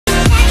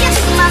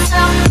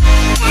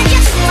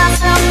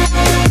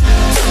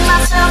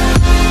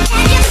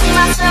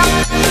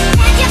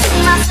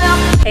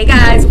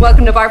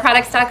Welcome to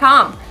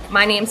barproducts.com.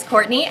 My name's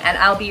Courtney and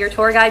I'll be your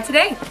tour guide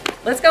today.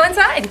 Let's go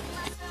inside.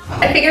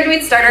 I figured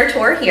we'd start our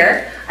tour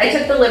here. I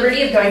took the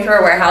liberty of going through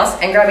our warehouse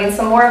and grabbing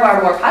some more of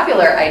our more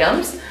popular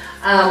items.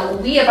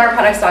 We at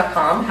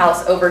barproducts.com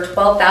house over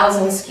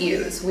 12,000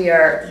 SKUs. We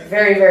are a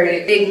very,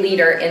 very big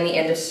leader in the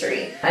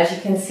industry. As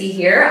you can see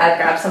here, I've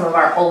grabbed some of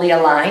our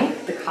Olia line,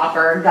 the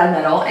copper,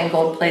 gunmetal, and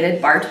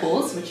gold-plated bar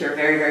tools, which are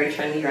very, very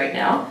trendy right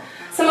now.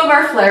 Some of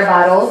our flare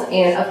bottles,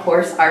 and of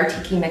course, our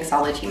Tiki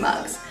Mixology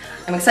mugs.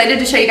 I'm excited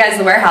to show you guys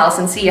the warehouse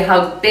and see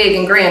how big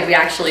and grand we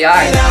actually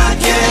are.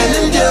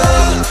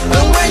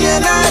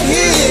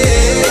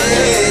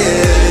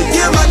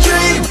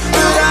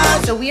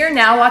 So we are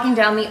now walking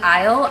down the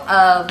aisle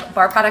of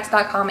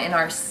barproducts.com in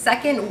our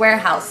second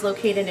warehouse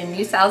located in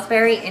New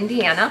Salisbury,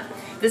 Indiana.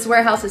 This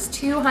warehouse is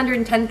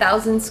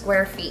 210,000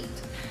 square feet.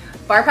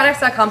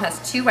 Barproducts.com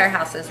has two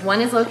warehouses. One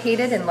is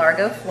located in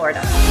Largo,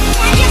 Florida.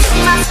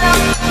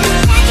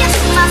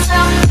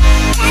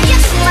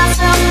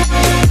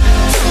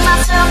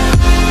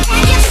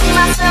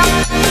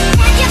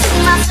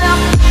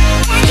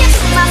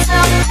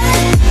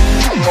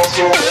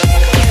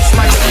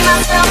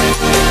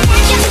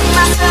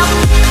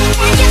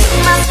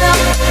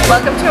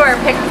 Welcome to our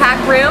pick pack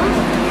room.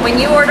 When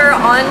you order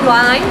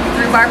online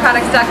through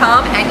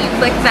barproducts.com and you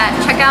click that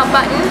checkout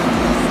button,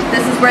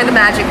 this is where the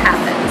magic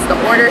happens. The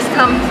orders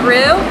come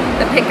through,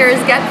 the pickers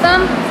get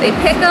them, they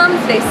pick them,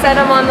 they set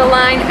them on the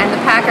line, and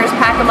the packers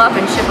pack them up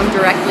and ship them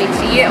directly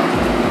to you.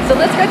 So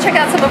let's go check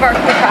out some of our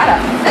cool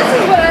products. This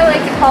is what I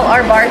like to call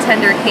our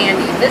bartender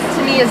candy. This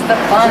to me is the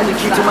fun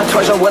stuff.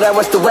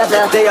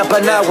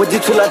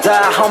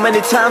 How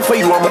many times for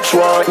you I'ma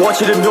try? Want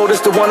you to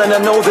notice the one and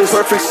I know this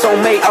perfect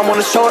soulmate. I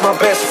wanna show it my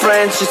best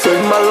friend. She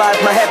saved my life,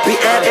 my happy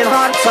end in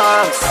hard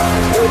times.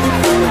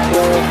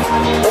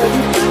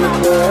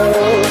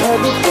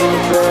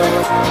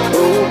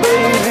 Oh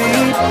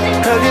baby,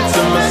 hug it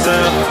to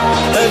myself,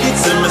 hug it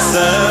to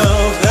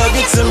myself, hug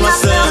it to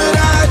myself.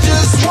 I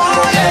just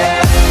want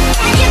it.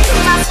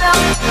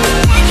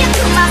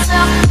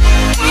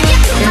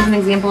 Here's an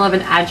example of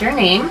an add your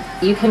name.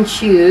 You can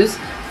choose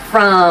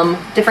from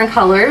different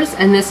colors,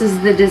 and this is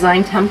the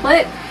design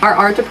template. Our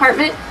art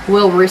department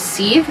will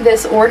receive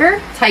this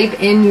order, type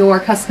in your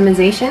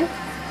customization,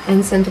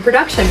 and send to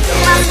production.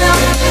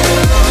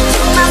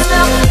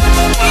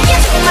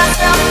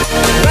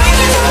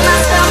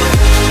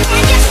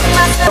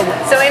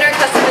 So in our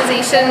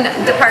customization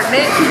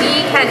department,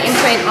 we can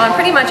imprint on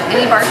pretty much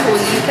any bar tool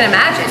you can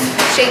imagine.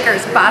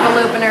 Shakers, bottle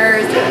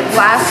openers,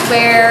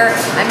 glassware,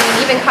 I mean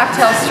even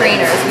cocktail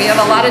strainers. We have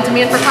a lot of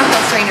demand for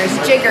cocktail strainers,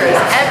 jiggers,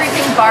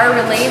 everything bar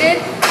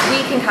related,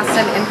 we can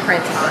custom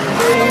imprint on.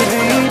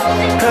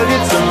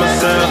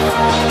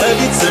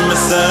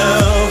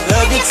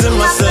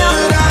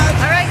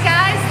 Alright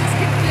guys, this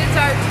concludes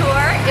our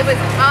tour. It was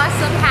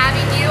awesome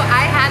having you.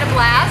 I had a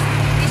blast.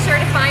 Be sure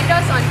to find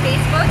us on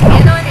Facebook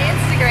and on Instagram.